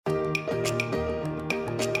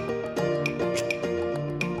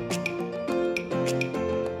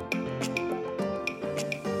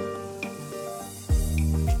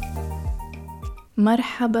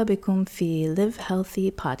مرحبا بكم في Live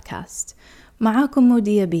Healthy Podcast. معاكم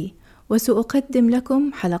موديا وسأقدم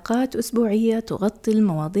لكم حلقات أسبوعية تغطي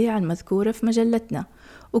المواضيع المذكورة في مجلتنا،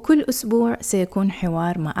 وكل أسبوع سيكون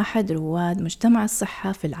حوار مع أحد رواد مجتمع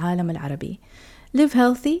الصحة في العالم العربي. Live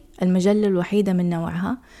Healthy المجلة الوحيدة من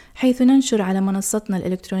نوعها، حيث ننشر على منصتنا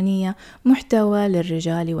الإلكترونية محتوى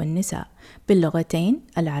للرجال والنساء باللغتين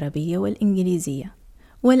العربية والإنجليزية.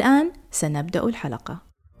 والآن سنبدأ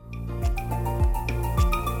الحلقة.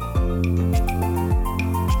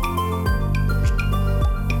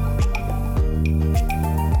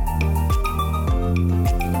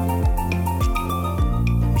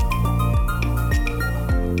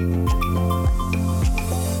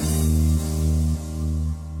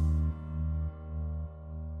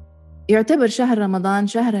 يعتبر شهر رمضان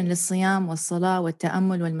شهراً للصيام والصلاة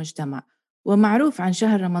والتأمل والمجتمع، ومعروف عن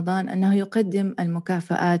شهر رمضان أنه يقدم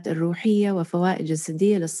المكافآت الروحية وفوائد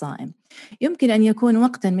جسدية للصائم. يمكن أن يكون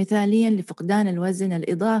وقتاً مثالياً لفقدان الوزن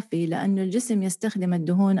الإضافي، لأن الجسم يستخدم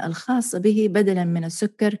الدهون الخاصة به بدلاً من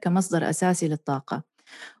السكر كمصدر أساسي للطاقة.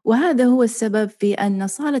 وهذا هو السبب في أن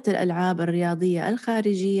صالة الألعاب الرياضية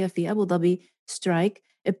الخارجية في أبو ظبي سترايك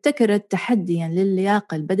ابتكرت تحدياً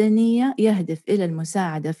للياقة البدنية يهدف إلى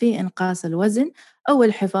المساعدة في إنقاص الوزن أو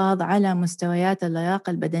الحفاظ على مستويات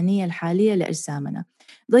اللياقة البدنية الحالية لأجسامنا.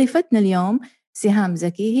 ضيفتنا اليوم سهام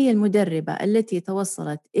زكي، هي المدربة التي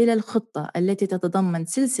توصلت إلى الخطة التي تتضمن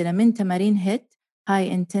سلسلة من تمارين هيت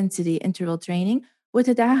High Intensity Interval Training،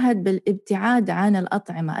 وتتعهد بالابتعاد عن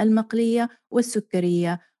الأطعمة المقلية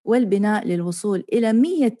والسكرية، والبناء للوصول إلى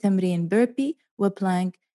 100 تمرين بيربي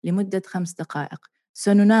وبلانك لمدة 5 دقائق.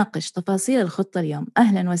 سنناقش تفاصيل الخطة اليوم.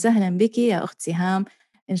 أهلا وسهلا بك يا أخت سهام،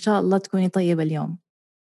 إن شاء الله تكوني طيبة اليوم.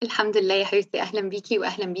 الحمد لله يا حبيبتي، أهلا بيكي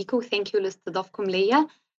وأهلا بيكو. Thank you لاستضافكم ليا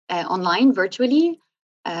online virtually.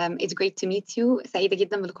 It's great to meet you. سعيدة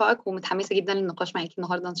جدا بلقائك ومتحمسة جدا للنقاش معاكي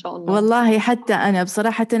النهاردة إن شاء الله. والله حتى أنا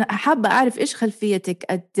بصراحة حابة أعرف إيش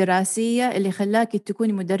خلفيتك الدراسية اللي خلاكي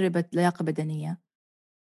تكوني مدربة لياقة بدنية.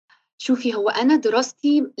 شوفي، هو أنا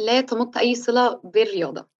دراستي لا تمت أي صلة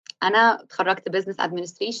بالرياضة. أنا اتخرجت business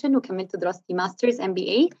administration وكملت دراستي ماسترز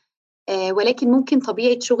MBA، ولكن ممكن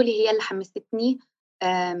طبيعة شغلي هي اللي حمستني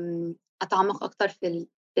أتعمق أكتر في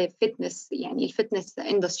الفتنس، يعني الفتنس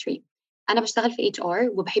اندستري. أنا بشتغل في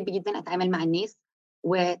HR وبحب جدا أتعامل مع الناس،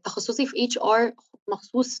 وتخصصي في HR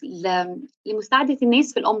مخصوص لمساعدة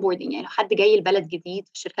الناس في الأونبوردينج. يعني لو حد جاي البلد جديد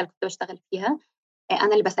في الشركة اللي كنت بشتغل فيها،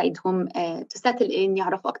 أنا اللي بساعدهم تساتل إن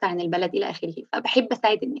يعرفوا أكتر عن البلد إلى آخره. فبحب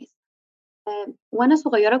أساعد الناس. وأنا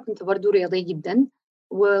صغيرة كنت برضو رياضية جدا،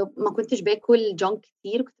 وما كنتش باكل جانك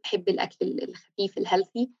كتير، كنت بحب الأكل الخفيف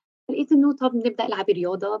الهيلثي. لقيت إنه طب نبدأ ألعب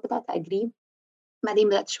رياضة، بدأت أجري. بعدين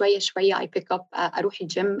بدأت شوية شوية I pick up أروح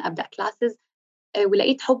الجيم، أبدأ كلاسز.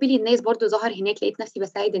 ولقيت حبي للناس برضو ظهر هناك. لقيت نفسي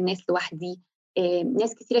بساعد الناس لوحدي.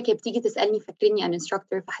 ناس كتيرة كانت بتيجي تسألني فاكريني أنا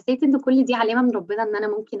instructor، فحسيت إن كل دي علامة من ربنا إن أنا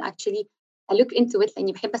ممكن actually look into it،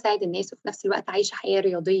 لأني بحب أساعد الناس وفي نفس الوقت عايشة حياة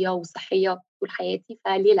رياضية وصحية طول حياتي،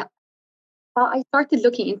 فليه لأ؟ I started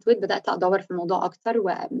looking into it. بدأت أدور في الموضوع أكتر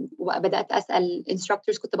وبدأت أسأل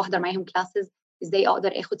instructors كنت بحضر معاهم classes إزاي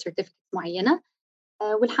أقدر أخد certificates معينة.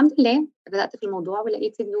 والحمد لله بدأت في الموضوع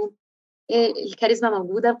ولقيت إنه الكاريزما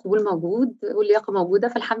موجودة، القبول موجود، واللياقة موجودة،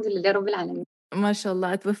 فالحمد لله رب العالمين. ما شاء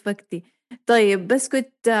الله اتوفقتي. طيب بس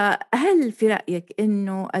كنت هل في رأيك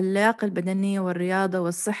إنه اللياقة البدنية والرياضة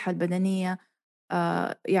والصحة البدنية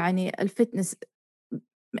يعني الفتنس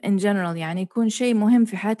in general يعني يكون شيء مهم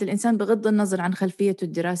في حياة الإنسان بغض النظر عن خلفيته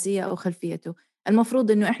الدراسية أو خلفيته؟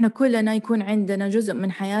 المفروض إنه إحنا كلنا يكون عندنا جزء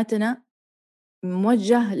من حياتنا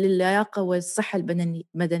موجه للياقة والصحة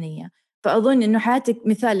البدنية، فأظن إنه حياتك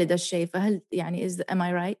مثال لده الشيء، فهل يعني am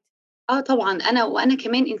I right؟ طبعا وأنا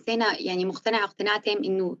كمان إنسانة يعني مقتنعة اقتناع تام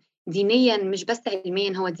إنه دينيا مش بس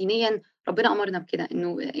علميا، هو دينيا ربنا أمرنا بكده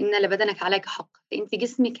إنه إن لبدنك عليك حق. فأنت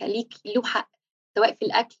جسمك ليك له حق سواء في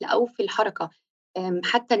الأكل أو في الحركة.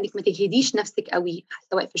 حتى إنك ما تجهديش نفسك قوي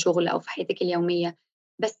سواء في شغل أو في حياتك اليومية.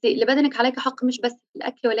 بس لبدنك عليك حق مش بس في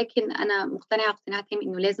الأكل، ولكن أنا مقتنعة اقتناع تام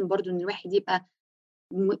إنه لازم برضو إن الواحد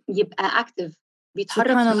يبقى أكتف، بيتحرك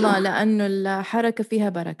سبحان الله، كتير. لأنه الحركة فيها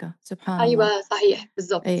بركة، سبحان الله. أيوة صحيح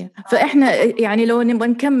بالضبط. أيه. فإحنا يعني لو نبغى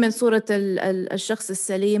نكمل صورة الشخص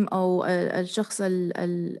السليم أو الشخص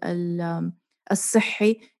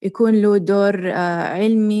الصحي، يكون له دور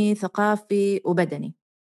علمي ثقافي وبدني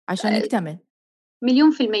عشان نكتمل.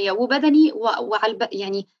 1,000,000%. وبدني وعلى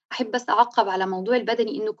يعني أحب بس أعقب على موضوع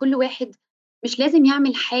البدني إنه كل واحد مش لازم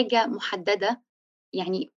يعمل حاجة محددة.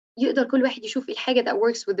 يعني يقدر كل واحد يشوف إيه الحاجة that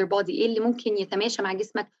works with their body، إيه اللي ممكن يتماشى مع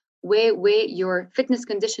جسمك و your fitness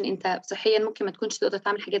condition. أنت صحيا ممكن ما تكونش تقدر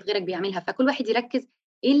تعمل حاجات غيرك بيعملها، فكل واحد يركز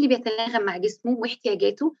إيه اللي بيتناغم مع جسمه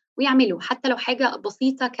واحتياجاته ويعمله، حتى لو حاجة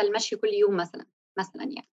بسيطة كالمشي كل يوم مثلًا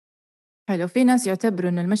يعني. حلو. في ناس يعتبروا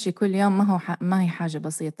إنه المشي كل يوم ما هي حاجة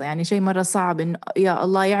بسيطة، يعني شيء مرة صعب إنه يا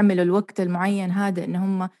الله يعملوا الوقت المعين هذا، إن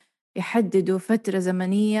هم يحددوا فترة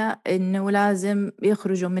زمنية إنه لازم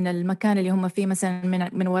يخرجوا من المكان اللي هم فيه، مثلا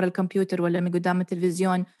من وراء الكمبيوتر ولا من قدام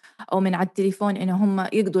التلفزيون أو من على التليفون، إنه هم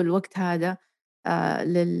يقضوا الوقت هذا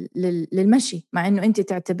للمشي، مع إنه أنت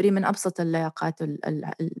تعتبريه من أبسط اللياقات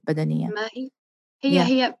البدنية. ما هي يا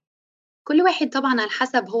هي كل واحد طبعًا على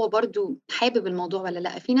حسب هو برضه حابب الموضوع والّا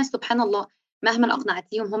لأ. في ناس سبحان الله مهمًا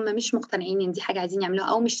أقنعتيهم هم مش مقتنعين إن دي حاجة عايزين يعملوها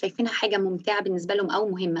أو مش شايفينها حاجة ممتعة بالنسبة لهم أو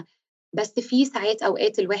مهمة. بس في ساعات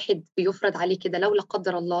أوقات الواحد بيُفرض عليه كده لو لا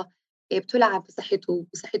قدّر الله ابتُلع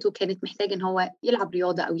بصحته كانت محتاج إن هو يلعب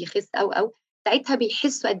رياضة أو يخس أو، ساعتها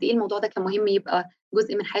بيحسّوا قد إيه الموضوع ده كان مهم يبقى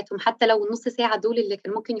جزء من حياتهم، حتى لو النُص ساعة دول اللي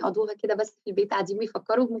كان ممكن يقضّوها كده بس في البيت قاعدين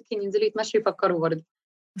بيفكّروا، ممكن ينزلوا يتمشّوا يفكّروا برضه.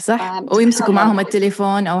 صح، فسبحان ويمسكوا الله معاهم الواحد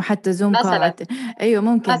التليفون أو حتى Zoom مثلًا، call. أيوه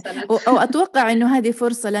ممكن. مثلًا أو أتوقع إنه هذه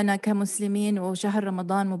فرصة لنا كمسلمين وشهر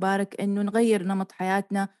رمضان مبارك إنه نغيّر نمط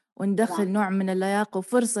حياتنا وندخّل طبعًا. نوع من اللياقة،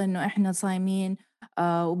 وفرصة إنه إحنا صايمين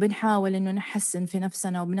وبنحاول إنه نحسّن في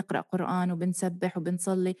نفسنا وبنقرأ قرآن وبنسبّح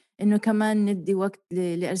وبنصلي، إنه كمان ندّي وقت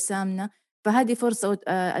لأجسامنا. فهذه فرصة وت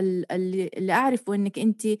اللي أعرفه إنِّك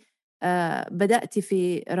أنتِ بدأتِ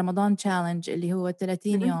في رمضان challenge اللي هو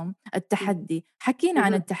 30 اهم، يوم إمم، التحدي. حكينا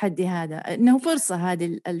عن اهم. التحدي هذا، إنه فرصة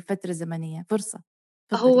هذه الفترة الزمنية، فرصة.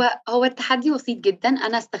 تفضّلي. هو التحدي بسيط جدًا.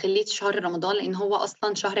 أنا استغلّيت شهر رمضان لإن هو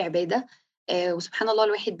أصلًا شهر عبادة. وسبحان الله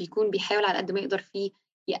الواحد بيكون بيحاول على قد ما يقدر فيه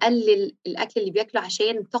يقلل الأكل اللي بياكله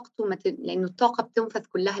عشان طاقته ما ت لإنه الطاقة بتنفذ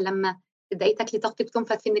كلّها لمّا تبدئي تاكلي، طاقتِك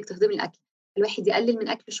بتنفذ في إنِّك تهضمي الأكل. الواحد يقلل من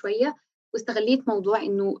أكله شوية. واستغلّيت موضوع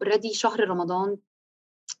إنه already شهر رمضان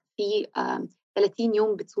فيه 30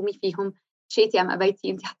 يوم بتصومي فيهم، شئتِ أم أبيتِ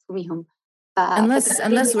أنتِ هتصوميهم. unless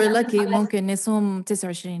فتخيّلي we're أنا lucky ممكن نصوم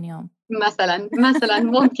 29 يوم. مثلًا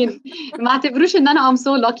ممكن ما اعتبروش إن أنا I'm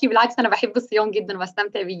so lucky، بالعكس أنا باحب الصيام جدًا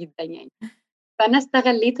وباستمتع بيه جدًا يعني. فأنا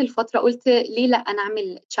استغلّيت الفترة قُلت ليه لأ، أنا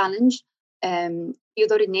أعمل challenge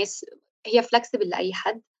يقدر الناس هي flexible لأي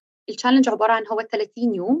حد. الchallenge عبارة عن هو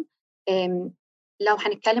 30 يوم. آمم لو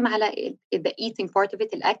هنتكلم على the eating part of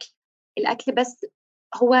it الأكل بس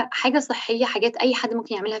هو حاجة صحية، حاجات أي حد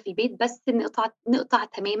ممكن يعملها في البيت، بس نقطع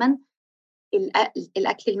تمامًا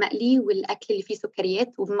الأكل المقلي والأكل اللي فيه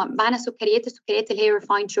سكريات. معنى سكريات، السكريات اللي هي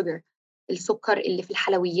refined sugar، السكر اللي في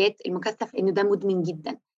الحلويات المكثّف، لإنه ده مُدمن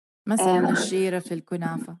جدًا. مثلًا آمم الشيرة في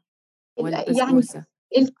الكنافة يعني والبسبوسة.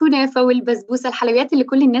 الكنافة والبسبوسة، الحلويات اللي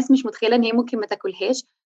كل الناس مش متخيلة إن هي ممكن ما تاكلهاش.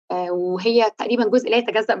 وهي تقريبًا جزء لا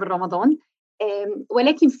يتجزأ من رمضان.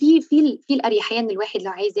 ولكن في الأريحية إن الواحد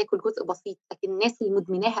لو عايز ياكل جزء بسيط، لكن الناس اللي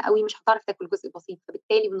مدمناها أوي مش هتعرف تاكل جزء بسيط،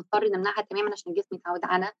 فبالتالي بنضطر نمنعها تمامًا عشان الجسم يتعود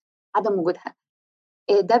على عدم وجودها.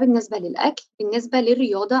 ده بالنسبة للأكل. بالنسبة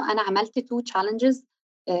للرياضة أنا عملت 2 challenges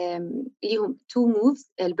ليهم 2 moves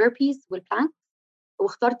الburpees والplank.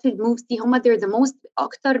 واخترت الmoves دي هم they're the most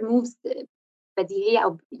أكتر moves بديهية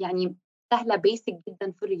أو يعني سهلة basic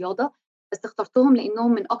جدًا في الرياضة. بس اخترتهم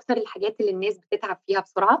لإنهم من أكتر الحاجات اللي الناس بتتعب فيها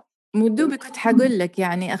بسرعة. ودوبك كنت حاقول لك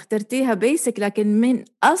يعني اخترتيها basic، لكن من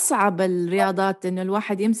أصعب الرياضات إنه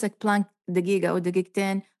الواحد يمسك plank دقيقة أو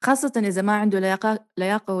دقيقتين، خاصةً إذا ما عنده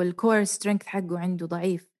لياقة والcore strength حقه عنده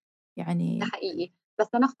ضعيف، ده يعني. حقيقي. بس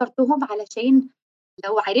أنا اخترتهم علشان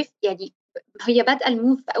لو عرفت يعني هي بادئة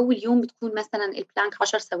الmove في أول يوم بتكون مثلًا الplank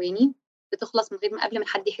 10 ثواني، بتخلص من غير ما قبل ما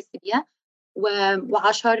حد يحس بيها. و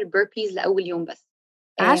و10 burpees لأول يوم بس.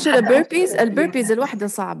 10 حتى burpees، الburpees الواحدة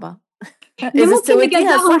صعبة. إذا ممكن سويتيها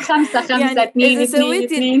نجزّأهم صح، 5، 5، يعني 2، 2،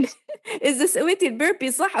 2. إذا سويتِ الburpee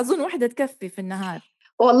صح أظن واحدة تكفي في النهار.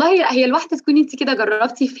 والله هي الواحدة تكوني أنتِ كده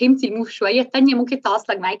جرّبتِ فهمتِ الmove شوية، التانية ممكن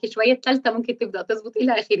تعصلج معاكِ شوية، التالتة ممكن تبدأ تضبط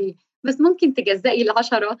إلى آخره. بس ممكن تجزّئي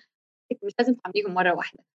ال10، مش لازم تعمليهم مرّة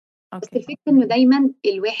واحدة. بس أوكي. الفكرة إنه دايمًا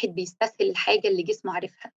الواحد بيستسهل الحاجة اللي جسمه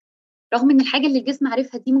عارفها، رغم إن الحاجة اللي الجسم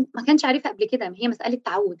عارفها دي ما كانش عارفها قبل كده. ما هي مسألة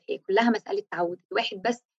تعوّد، هي كلّها مسألة تعوّد. الواحد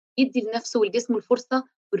بس يدّي لنفسه ولجسمه الفرصة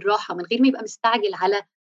بالراحة من غير ما يبقى مستعجل على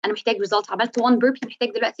أنا محتاج result، عملت one burpee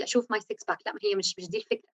محتاج دلوقتي أشوف my six pack. لأ، ما هي مش دي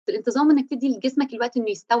الفكرة. الانتظام إنك تدّي لجسمك الوقت إنه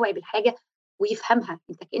يستوعب الحاجة ويفهمها.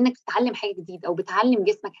 أنت كإنك بتتعلم حاجة جديدة أو بتعلم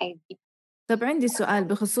جسمك حاجة جديدة. طب عندي سؤال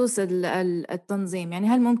بخصوص التنظيم، يعني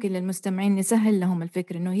هل ممكن للمستمعين نسهّل لهم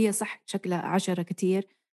الفكرة إنه هي صح شكلها 10 كتير،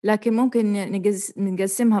 لكن ممكن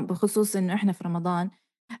نقسّمها بخصوص إنه إحنا في رمضان،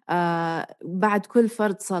 بعد كل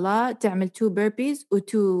فرض صلاة تعمل 2 burpees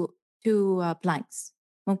و2 planks،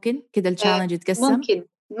 ممكن كده الchallenge يتقسّم؟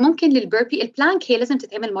 ممكن للburpee الplank هي لازم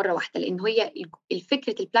تتعمل مرّة واحدة، لإن هي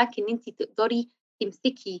الفكرة الplank إن أنتِ تقدري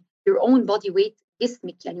تمسكي your own body weight،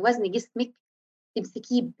 جسمِك يعني وزن جسمِك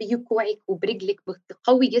تمسكيه بكوعِك وبرجلِك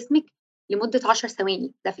وتقوّي جسمِك لمدة 10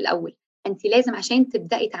 ثواني، ده في الأول. أنتِ لازم عشان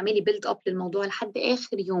تبدئي تعملي build up للموضوع لحد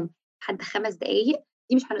آخر يوم، لحد 5 دقايق،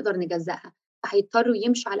 دي مش هنقدر نجزّأها، فهيضطروا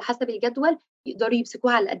يمشوا على حسب الجدول، يقدروا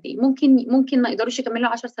يمسكوها على قد إيه. ممكن ما يقدروش يكمّلوا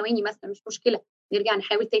 10 ثواني مثلًا، مش مشكلة، نرجع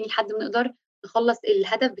نحاول تاني لحد ما نقدر نخلّص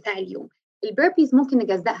الهدف بتاع اليوم. الburpees ممكن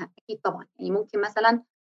نجزّأها أكيد طبعًا، يعني ممكن مثلًا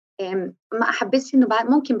ما أحبّذش إنه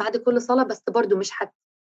ممكن بعد كل صلاة، بس برضه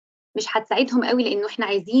مش هتساعدهم أوي، لإنه إحنا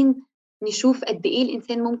عايزين نشوف قد إيه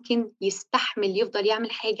الإنسان ممكن يستحمل يفضل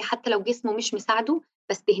يعمل حاجة حتى لو جسمه مش مساعده،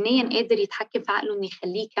 بس ذهنيًا قادر يتحكم في عقله إنه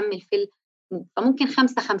يخلّيه يكمّل في فممكن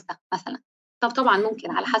 5، 5 مثلًا. طبعًا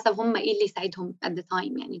ممكن على حسب هم إيه اللي يساعدهم at the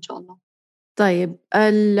time يعني إن شاء الله. طيب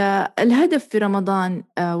الهدف في رمضان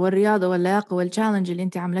والرياضة واللياقة والchallenge اللي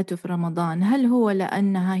أنتِ عملته في رمضان، هل هو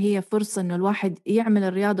لأنها هي فرصة إنه الواحد يعمل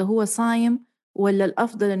الرياضة وهو صايم، والّا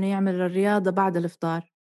الأفضل إنه يعمل الرياضة بعد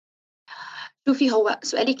الإفطار؟ شوفي، هو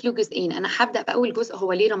سؤالِك له جزئين، أنا هابدأ بأول جزء،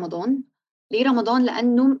 هو ليه رمضان؟ ليه رمضان؟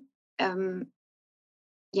 لأنه آمم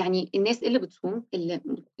يعني الناس اللي بتصوم، اللي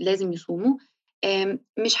لازم يصوموا،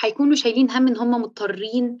 مش هيكونوا شايلين هَم إن هم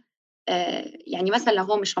مضطرين. يعني مثلًا لو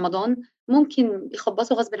هو مش رمضان، ممكن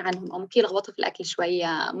يخبّصوا غصبٍ عنهم، أو ممكن يلخبطوا في الأكل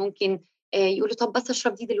شوية، ممكن يقولوا طَب بس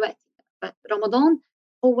أشرب دي دلوقتي. رمضان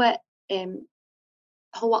هو آمم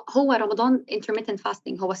هو رمضان intermittent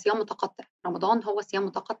fasting، هو صيام متقطع. رمضان هو صيام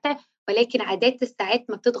متقطع، ولكن عادات الساعات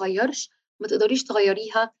ما بتتغيّرش، ما تقدريش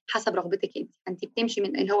تغيّريها حسب رغبتِك أنتِ. فأنتِ بتمشي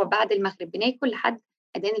من اللي هو بعد المغرب بناكل لحد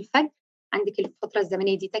أذان الفجر، عندِك الفترة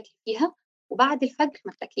الزمنية دي تاكلي فيها، وبعد الفجر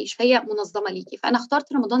ما بتاكليش، فهي منظمة ليكِ. فأنا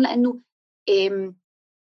اخترت رمضان لأنه آمم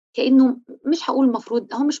كإنه مش هاقول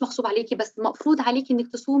مفروض، هو مش مغصوب عليكِ، بس مفروض عليكِ إنِّك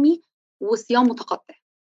تصومي وصيام متقطع.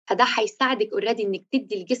 فده هيساعدِك already إنِّك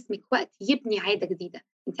تدّي لجسمِك وقت يبني عادة جديدة.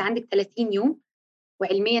 أنتِ عندِك 30 يوم،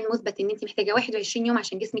 وعلميًا مُثبت إن أنتِ محتاجة 21 يوم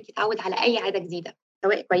عشان جسمِك يتعوّد على أي عادة جديدة،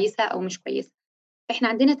 سواء كويسة أو مش كويسة. إحنا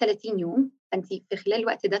عندنا 30 يوم، فأنتِ في خلال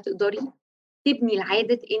الوقت ده تقدري تبني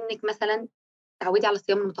العادة إنِّك مثلًا تعوّدي على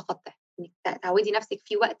الصيام المتقطع، إنِّك تعوّدي نَفْسِك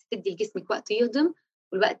في وقت تدّي لجسمِك وقت يهضم،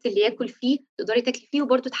 والوقت اللي ياكل فيه تقدري تاكلي فيه،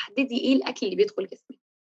 وبرضه تحددي إيه الأكل اللي بيدخل جسمِك.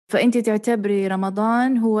 فأنتِ تعتبري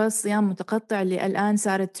رمضان هو صيام متقطع اللي الآن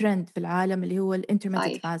صار trend في العالم، اللي هو الintermittent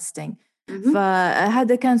صحيح. fasting. اهم.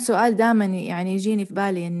 فهذا كان سؤال دائمًا يعني يجيني في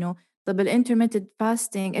بالي إنه طَب الintermittent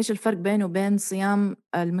fasting إيش الفرق بينه وبين صيام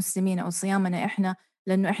المسلمين أو صيامنا إحنا؟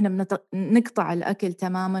 لإنه إحنا نقطع الأكل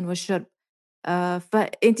تمامًا والشرب.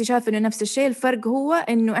 فأنتِ شايفة إنه نفس الشيء، الفرق هو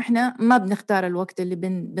إنه إحنا ما بنختار الوقت اللي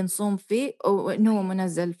بنصوم فيه، وإنه هو صحيح.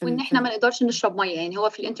 منزّل وإن في إحنا ما نقدرش نشرب مَيّة، يعني هو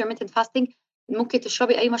في الintermittent fasting ممكن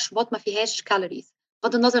تشربي أي مشروبات ما فيهاش calories،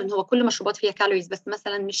 بغض النظر إن هو كل المشروبات فيها calories، بس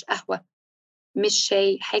مثلًا مش قهوة، مش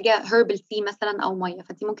شاي، حاجة herbal tea مثلًا أو مَيّة.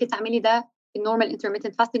 فأنتِ ممكن تعملي ده في الnormal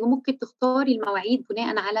intermittent fasting، وممكن تختاري المواعيد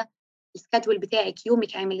بناءً على الschedule بتاعِك،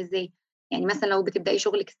 يومِك عامل إزاي. يعني مثلًا لو بتبدئي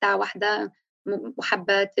شغلِك الساعة 13:00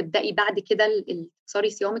 وحابة تبدئي بعد كده تكسري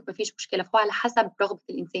صيامِك، ما فيش مشكلة، فهو على حسب رغبة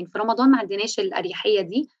الإنسان. في رمضان ما عندناش الأريحية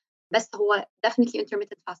دي، بس هو definitely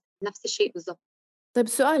intermittent fasting نفس الشيء بالضبط. طيب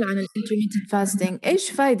سؤال عن الintermittent fasting،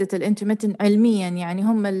 إيش فايدة الintermittent علميًا؟ يعني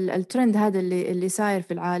هم الtrend هذا اللي صاير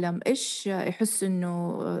في العالم، إيش يحسّوا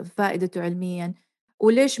إنه فائدته علميًا؟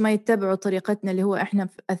 وليش ما يتبعوا طريقتنا اللي هو إحنا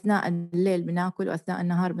في أثناء الليل بناكل وأثناء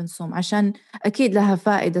النهار بنصوم؟ عشان أكيد لها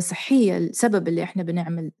فائدة صحية، السبب اللي إحنا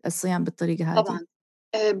بنعمل الصيام بالطريقة هذه. طبعًا.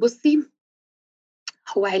 بُصّي،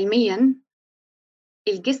 هو علميًا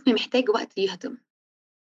الجسم محتاج وقت يهضم.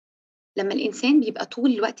 لمّا الإنسان بيبقى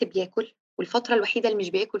طول الوقت بياكل، والفترة الوحيدة اللي مش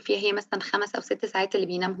بياكل فيها هي مثلًا 5 أو 6 ساعات اللي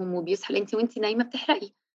بينامهم وبيصحى، لأن أنتِ وأنتِ نايمة بتحرقي،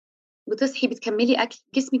 بتصحي بتكمّلي أكل،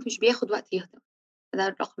 جسمِك مش بياخد وقت يهضم. ده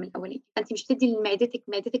الرقم الأولاني. فأنتِ مش بتدّي لمعدتِك،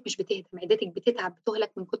 معدتِك مش بتهدى، معدتِك بتتعب،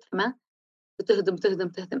 بتُهلَك من كتر ما بتهضم، تهضم،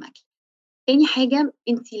 تهضم أكل. تاني حاجة،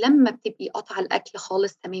 أنتِ لمّا بتبقي قاطعة الأكل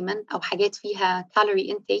خالص تمامًا، أو حاجات فيها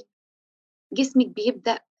calorie intake، جسمِك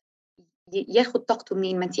بيبدأ ياخد طاقته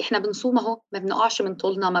منين؟ ما إحنا بنصوم أهو، ما بنقعش من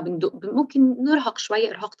طولنا، ما ممكن نرهق شوية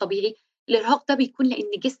إرهاق طبيعي. الإرهاق ده بيكون لإن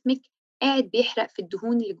جسمِك قاعد بيحرق في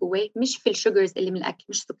الدهون اللي جواه، مش في الsugars اللي من الأكل،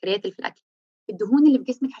 مش السكريات اللي في الأكل، الدهون اللي في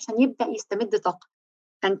جسمِك عشان يبدأ يستمد طاقة.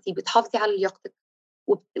 فأنتِ بتحافظي على لياقتِك،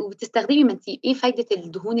 وبتستخدمي، ما أنتِ إيه فايدة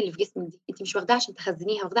الدهون اللي في جسمِك دي؟ أنتِ مش واخداها عشان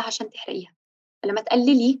تخزّنيها، واخداها عشان تحرقيها. فلمّا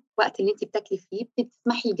تقللي وقت اللي أنتِ بتاكلي فيه،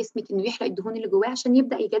 بتسمحي لجسمِك إنه يحرق الدهون اللي جواه عشان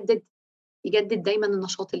يبدأ يجدد دايمًا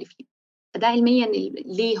النشاط اللي فيه. فده علميًا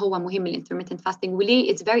ليه هو مهم الintermittent fasting،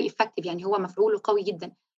 وليه it's very effective، يعني هو مفعوله قوي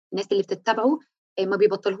جدًا. الناس اللي بتتبعه ما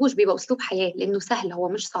بيبطّلوهوش، بيبقى أسلوب حياة، لإنه سهل، هو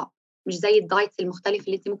مش صعب، مش زي الdiets المختلفة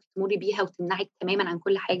اللي أنتِ ممكن تمُرّي بيها وتمنعِك تمامًا عن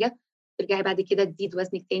كل حاجة، ترجعي بعد كده تزيد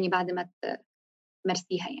وزنِك تاني بعد ما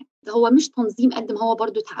تمارسيها يعني. هو مش تنظيم قد ما هو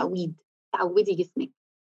برضه تعويد، تعوّدي جسمِك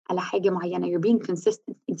على حاجة معينة you're being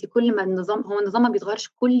consistent. انت كل ما النظام ما بيتغيرش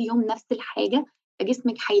كل يوم نفس الحاجة،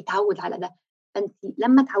 فجسمك هيتعود على ده. فانت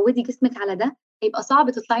لما تعودي جسمك على ده هيبقى صعب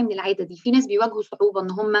تطلعي من العادة دي. في ناس بيواجهوا صعوبة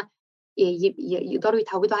ان هم يقدروا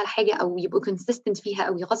يتعودوا على حاجة او يبقوا consistent فيها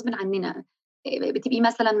او غصب عننا. بتبقي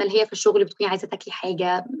مثلا ملهية في الشغل، بتكوني عايزة تاكلي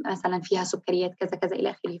حاجة مثلا فيها سكريات كذا كذا إلى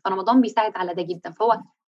آخره، فرمضان بيساعد على ده جدا. فهو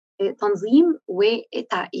تنظيم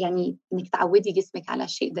يعني إنك تعودي جسمك على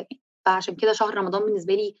الشيء ده. فعشان كده شهر رمضان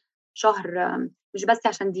بالنسبة لي شهر مش بس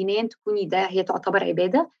عشان دينيا تكوني ده هي تعتبر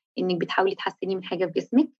عبادة إنك بتحاولي تحسني من حاجة في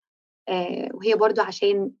جسمك، وهي برضو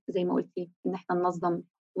عشان زي ما قلتي إن إحنا ننظم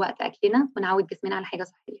وقت أكلنا ونعود جسمنا على حاجة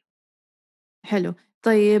صحية. حلو.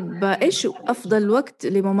 طيب إيش أفضل وقت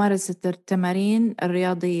لممارسة التمارين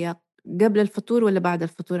الرياضية، قبل الفطور ولا بعد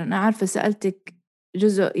الفطور؟ أنا عارفة سألتك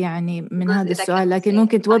جزء يعني من هذا الجزء ده كان السؤال، لكن صحيح.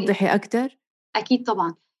 ممكن توضحي أكتر؟ أكيد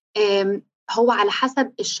طبعًا. هو على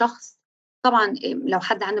حسب الشخص. طبعًا لو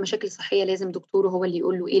حد عنده مشاكل صحية لازم دكتوره هو اللي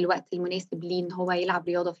يقول له إيه الوقت المناسب ليه إن هو يلعب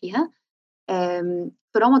رياضة فيها.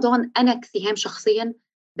 في رمضان أنا كسهام شخصيًا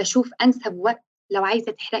باشوف أنسب وقت لو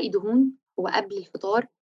عايزة تحرقي دهون هو قبل الفطار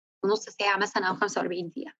بنُص ساعة مثلًا أو 45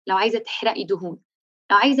 دقيقة، لو عايزة تحرقي دهون.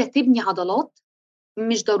 لو عايزة تبني عضلات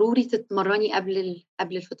مش ضروري تتمرّني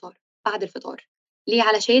قبل الفطار، بعد الفطار. ليه؟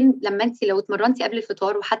 علشان لمّا أنتِ لو اتمرّنتِ قبل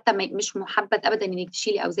الفطار وحتى مش مُحبّذ أبدًا إنِّك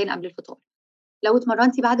تشيلي أوزان قبل الفطار. لو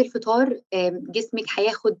اتمرّنتِ بعد الفطار جسمِك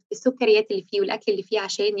هياخُد السُكّريات اللي فيه والأكل اللي فيه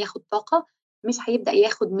عشان ياخُد طاقة، مش هيبدأ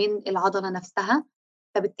ياخُد من العضلة نَفْسها،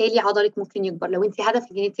 فبالتالي عضلِك ممكن يكبر لو أنتِ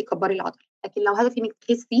هدفِك إن أنتِ تكبّري العضلة. لكن لو هدفِك إنِّك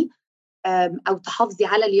تخسّي أو تحافظي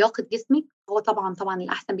على لياقة جسمِك، هو طبعًا، طبعًا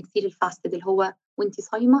الأحسن بكتير الfast اللي هو وأنتِ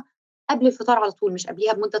صايمة قبل الفطار على طول، مش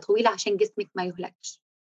قبليها بمدة طويلة عشان جسمِك ما يُهلكش.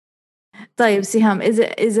 طيب سهام،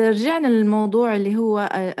 إذا رجعنا للموضوع اللي هو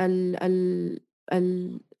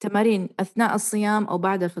التمارين أثناء الصيام أو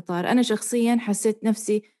بعد الفطار، أنا شخصيًا حسيت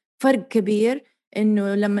نفسي فرق كبير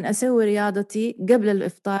إنه لمّا أسوي رياضتي قبل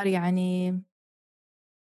الإفطار، يعني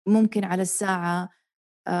ممكن على الساعة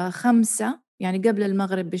 5، يعني قبل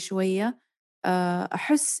المغرب بشوية،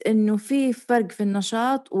 أحس إنه في فرق في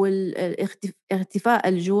النشاط اختفاء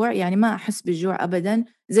الجوع، يعني ما أحس بالجوع أبدًا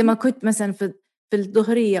زي ما كنت مثلًا في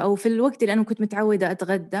الظهرية أو في الوقت اللي أنا كنت متعودة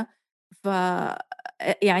أتغدى. ف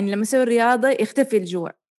يعني لمّا أسوي الرياضة يختفي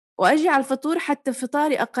الجوع، وآجي على الفطور حتى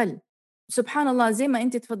فطاري أقل. سبحان الله، زي ما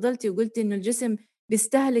أنتِ تفضلتِ وقلتِ إنه الجسم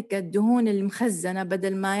بيستهلك الدهون المخزنة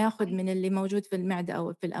بدل ما ياخد صحيح. من اللي موجود في المعدة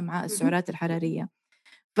أو في الأمعاء، اهم. السعرات الحرارية.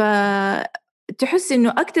 فتحسي إنه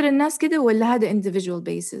أكتر الناس كده والّا هذا individual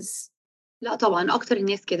basis؟ لأ طبعًا، أكتر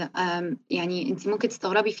الناس كده. يعني أنتِ ممكن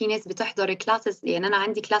تستغربي في ناس بتحضر الclasses، يعني أنا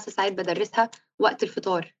عندي classes ساعات بادرسها وقت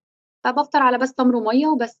الفطار، فبافطر على بس تمر ومَيّة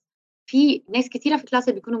وبس. في ناس كتيرة في الclass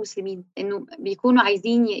بيكونوا مسلمين، إنه بيكونوا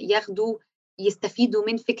عايزين ياخدوا يستفيدوا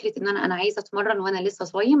من فكرة إن أنا عايزة أتمرّن وأنا لسه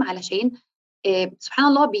صايم، علشان سبحان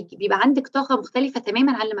الله بيبقى عندِك طاقة مختلفة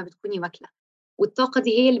تمامًا عن لمّا بتكوني واكلة، والطاقة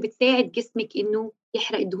دي هي اللي بتساعد جسمِك إنه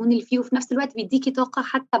يحرق الدهون اللي فيه، وفي نفس الوقت بيدّيكِ طاقة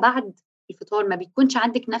حتى بعد الفطار. ما بيكونش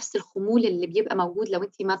عندِك نفس الخمول اللي بيبقى موجود لو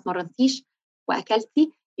أنتِ ما اتمرنتيش وأكلتِ،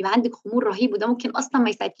 يبقى عندِك خمول رهيب، وده ممكن أصلًا ما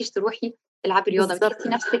يساعدكيش تروحي تلعبي رياضة، بتحسي بالضبط.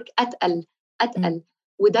 نفسِك أتقل، إمم. أتقل.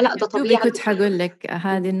 وده لأ، ده شوفي، طبيعي على كنت فكرة. حاقول لِك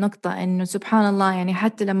هذه إمم. النقطة، إنه سبحان الله، يعني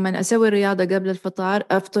حتى لمّا أسوي الرياضة قبل الفطار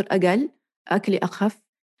أفطر أقل، أكلي أخف،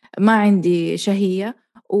 ما عندي شهية،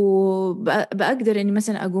 باقدر إني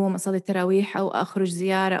مثلًا أقوم أصلي التراويح أو أخرج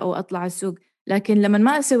زيارة أو أطلع السوق. لكن لمّا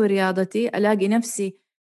ما أسوي رياضتي ألاقي نفسي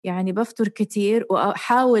يعني بافطر كتير،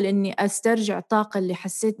 وأحاول إني أسترجع الطاقة اللي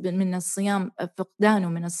حسيت من الصيام، فقدانه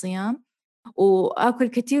من الصيام، وآكل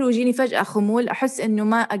كتير ويجيني فجأة خمول، أحس إنه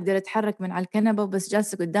ما أقدر أتحرك من على الكنبة وبس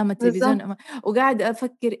جالسة قدام بالضبط. التلفزيون، وقاعدة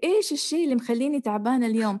أفكر إيش الشيء اللي مخلّيني تعبانة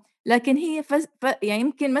اليوم. لكن هي يعني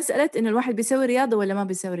يمكن مسألة إنه الواحد بيسوي رياضة والّا ما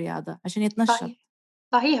بيسوي رياضة عشان يتنشّط. صحيح.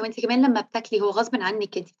 صحيح، وأنتِ كمان لمّا بتاكلي هو غصبٍ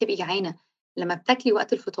عنِّك أنتِ بتبقي جعانة. لمّا بتاكلي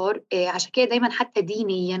وقت الفطار عشان كده دايمًا حتى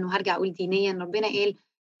دينيًا، وهارجع أقول دينيًا، ربنا قال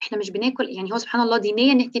إحنا مش بناكل. يعني هو سبحان الله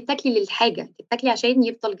دينيًا أنتِ بتاكلي للحاجة، أنتِ بتاكلي عشان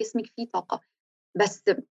يفضل جسمِك فيه طاقة. بس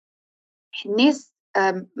الناس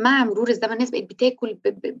مع مرور الزمن الناس بقت بتاكل ب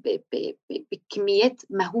ب ب ب ب بكميات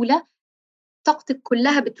مهولة، طاقتِك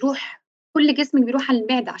كلّها بتروح، كل جسمِك بيروح على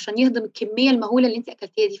المعدة عشان يهضم الكمية المهولة اللي أنتِ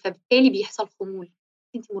أكلتيها دي، فبالتالي بيحصل خمول.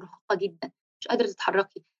 أنتِ مرهقة جدًا، مش قادرة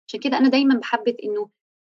تتحركي. عشان كده أنا دايمًا باحبذ إنه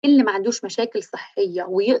اللي ما عندوش مشاكل صحية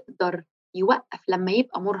ويقدر يوقّف لمّا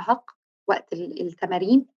يبقى مرهق وقت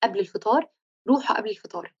التمارين قبل الفطار، روحوا قبل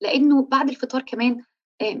الفطار، لإنه بعد الفطار كمان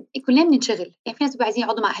كلنا بننشغل. يعني في ناس بيبقوا عايزين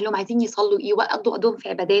يقعدوا مع أهلهم، عايزين يصلّوا، يقضّوا وقتهم في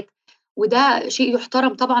عبادات، وده شيء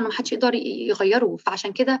يُحترم طبعًا وما حدش يقدر يغيّره.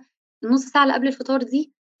 فعشان كده النُص ساعة اللي قبل الفطار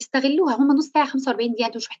دي استغلّوها، هم نُص ساعة 45 دقيقة،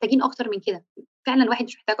 أنتم مش محتاجين أكتر من كده. فعلًا الواحد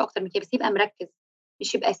مش محتاج أكتر من كده، بس يبقى مركّز.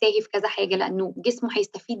 مش يبقى ساهي في كذا حاجة، لأنه جسمه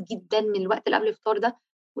هيستفيد جدًا من الوقت اللي قبل الفطار ده.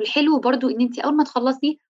 والحلو برضه إن أنتِ أول ما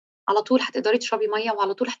تخلّصي على طول هتقدري تشربي مَيّة،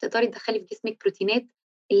 وعلى طول هتقدري تدخّلي في جسمِك بروتينات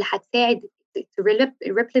اللي هتساعد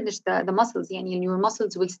replenish the muscles، يعني your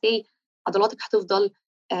muscles will stay، عضلاتِك هتفضل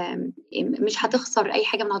مش هتخسر أي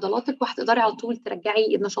حاجة من عضلاتِك، وهتقدري على طول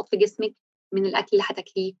ترجّعي النشاط في جسمِك من الأكل اللي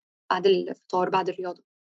هتاكليه بعد الفطار بعد الرياضة.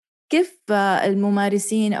 كيف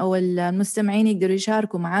الممارسين أو المستمعين يقدروا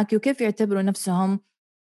يشاركوا معاكِ وكيف يعتبروا نفسهم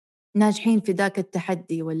ناجحين في ذاك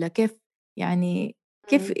التحدي، والّا كيف يعني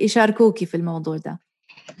كيف إمم. يشاركوكِ في الموضوع ده؟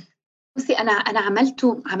 بُصّي، أنا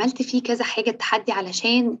عملت فيه كذا حاجة التحدي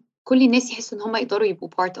علشان كل الناس يحسّوا إن هم يقدروا يبقوا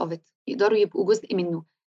part of it، يقدروا يبقوا جزء منّه.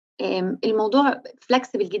 الموضوع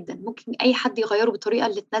flexible جدًا، ممكن أي حد يغيّره بالطريقة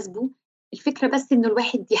اللي تناسبه. الفكرة بس إنه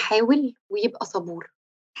الواحد يحاول ويبقى صبور،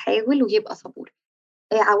 يحاول ويبقى صبور.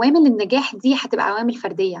 عوامل النجاح دي هتبقى عوامل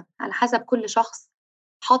فردية، على حسب كل شخص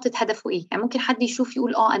حاطط هدفه إيه. يعني ممكن حد يشوف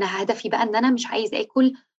يقول أنا هدفي بقى إن أنا مش عايز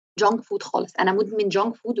آكل junk food خالص، أنا مدمن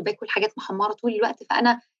junk food وباكل حاجات محمّرة طول الوقت،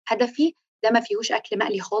 فأنا هدفي ده ما فيهوش أكل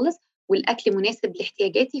مقلي خالص، والأكل مناسب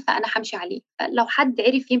لاحتياجاتي فأنا هامشي عليه. فلو حد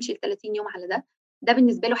عرف يمشي ال30 يوم على ده، ده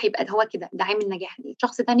بالنسبة له هيبقى هو كده، ده عامل نجاح،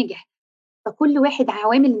 الشخص ده نجح. فكل واحد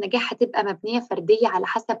عوامل النجاح هتبقى مبنية فردية على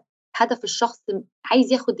حسب هدف الشخص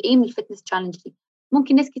عايز ياخد إيه من الfitness challenge دي.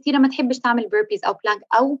 ممكن ناس كتيرة ما تحبش تعمل burpees أو plank،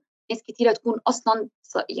 أو ناس كتيرة تكون أصلًا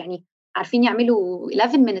يعني عارفين يعملوا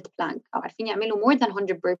 11 minute plank أو عارفين يعملوا more than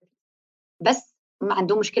 100 burpees، بس هُم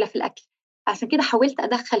عندهم مشكلة في الأكل. عشان كده حاولت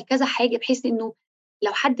أدخّل كذا حاجة بحيث إنه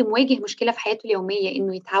لو حد مواجه مشكلة في حياته اليومية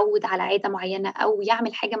إنه يتعوّد على عادة معيّنة أو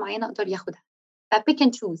يعمل حاجة معيّنة يقدر ياخدها. فpick and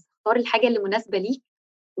choose، اختار الحاجة اللي مناسبة ليك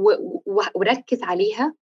وركّز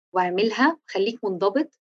عليها واعملها، خلّيك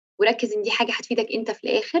منضبط وركّز إن دي حاجة هتفيدك أنت في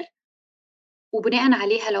الآخر، وبناءً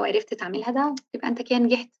عليها لو عرفت تعملها ده يبقى أنت كده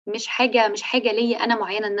نجحت. مش حاجة ليّا أنا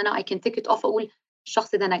معيّنة إن أنا I can tick it off أقول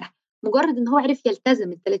الشخص ده نجح. مجرّد إن هو عرف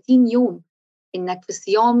يلتزم ال30 يوم، إنك في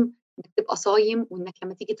الصيام إنك تبقى صايم، وإنك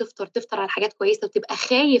لمّا تيجي تفطر على حاجات كويسة وتبقى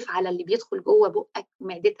خايف على اللي بيدخل جوّه بُقّك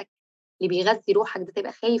ومعدتك، اللي بيغذّي روحك ده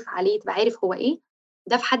تبقى خايف عليه، تبقى عارف هو إيه.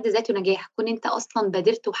 ده في حد ذاته نجاح، كون أنت أصلًا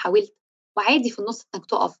بادرت وحاولت. وعادي في النُص إنك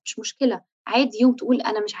تُقف، مش مشكلة، عادي يوم تقول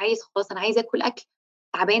أنا مش عايز خلاص، أنا عايز آكل أكل،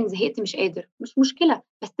 تعبان، زهقت، مش قادر، مش مشكلة،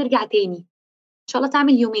 بس ترجع تاني. إن شاء الله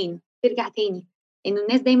تعمل يومين، ترجع تاني. لإنه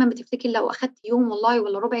الناس دايمًا بتفتكر لو أخدت يوم والله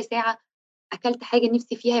والّا ربع ساعة أكلت حاجة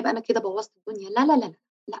نِفْسي فيها يبقى أنا كده بوّظت الدنيا. لا، لا، لا، لا،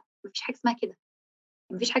 لأ، ما فيش حاجة اسمها كده،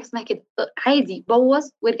 ما فيش حاجة اسمها كده. عادي بوّظ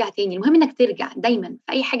وارجع تاني، المهم إنك ترجع دايمًا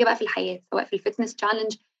في أي حاجة بقى في الحياة، سواء في الfitness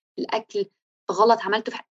challenge، في الأكل، في غلط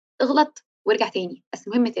عملته اغلط وارجع تاني، بس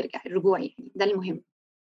المهم ترجع، الرجوع يعني ده المهم.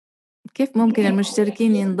 كيف ممكن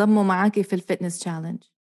المشتركين ينضموا معاكِ في الfitness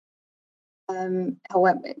challenge؟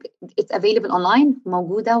 هو it's available online،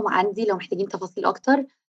 موجودة وعندي لو محتاجين تفاصيل أكتر.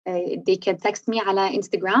 they can text me على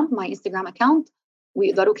Instagram my Instagram account،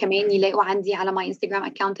 ويقدروا كمان يلاقوا عندي على my Instagram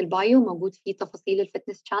account البايو موجود فيه تفاصيل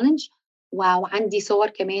الfitness challenge، وعندي صور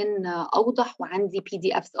كمان أوضح، وعندي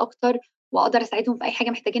PDFs أكتر، وأقدر أساعدهم في أي حاجة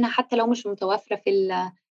محتاجينها حتى لو مش متوفرة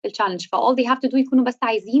في الchallenge. فall they have to do يكونوا بس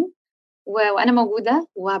عايزين، وأنا موجودة،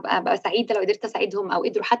 أبقى سعيدة لو قدرت أساعدهم أو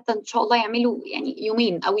قدروا حتى إن شاء الله يعملوا يعني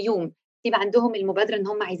يومين أو يوم، يبقى عندهم المبادرة إن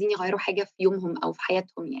هم عايزين يغيّروا حاجة في يومهم أو في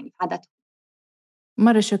حياتهم يعني في عاداتهم.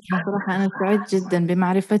 مرة شكرًا، صراحة أنا سعدت جدًا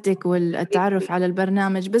بمعرفتِك حبيبتي. والتعرُّف على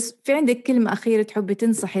البرنامج، بس في عندِك كلمة أخيرة تحبّي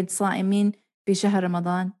تنصحي الصائمين في شهر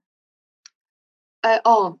رمضان؟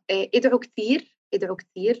 ادعوا كتير، ادعوا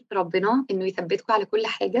كتير ربنا إنه يثبّتكم على كل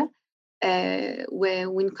حاجة،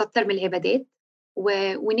 ونكتّر من العبادات،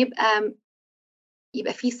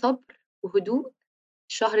 يبقى في صبر وهدوء.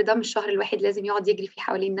 الشهر ده مش شهر الواحد لازم يقعد يجري فيه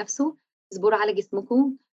حوالين نَفْسه. اصبروا على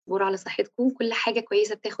جسمكم، اصبروا على صحتكم، كل حاجة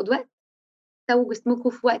كويسة بتاخد وقت. سووا جسمكم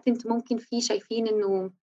في وقت أنتم ممكن فيه شايفين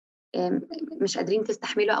إنه آمم مش قادرين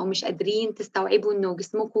تستحملوا أو مش قادرين تستوعبوا إنه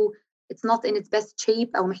جسمكم it's not in its best shape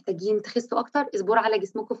أو محتاجين تخسّوا أكتر. اصبروا على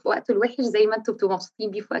جسمكم في وقته الوِحِش زي ما أنتم بتبقوا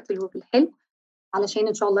مبسوطين بيه في وقته الحلو، علشان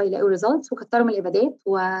إن شاء الله يلاقوا results. وكتّروا من العبادات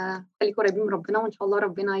وخليكم قريبين من ربنا، وإن شاء الله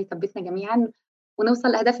ربنا يثبّتنا جميعًا ونوصل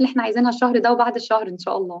للأهداف اللي إحنا عايزينها الشهر ده وبعد الشهر إن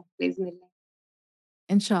شاء الله بإذن الله.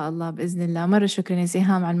 إن شاء الله بإذن الله. مرة شكرًا يا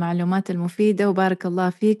سهام على المعلومات المفيدة وبارك الله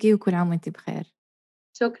فيكِ وكل عام وأنتِ بخير.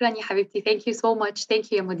 شكرًا يا حبيبتي. Thank you so much. Thank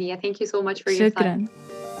you يا موديا. Thank you so much for your time. شكرًا.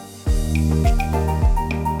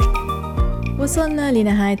 وصلنا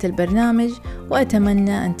لنهاية البرنامج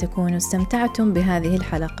وأتمنى أن تكونوا استمتعتم بهذه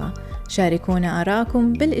الحلقة. شاركونا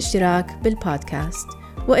آراءكم بالاشتراك بالبودكاست،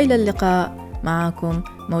 وإلى اللقاء. معكم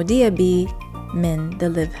موديا بي من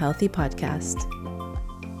The Live Healthy Podcast.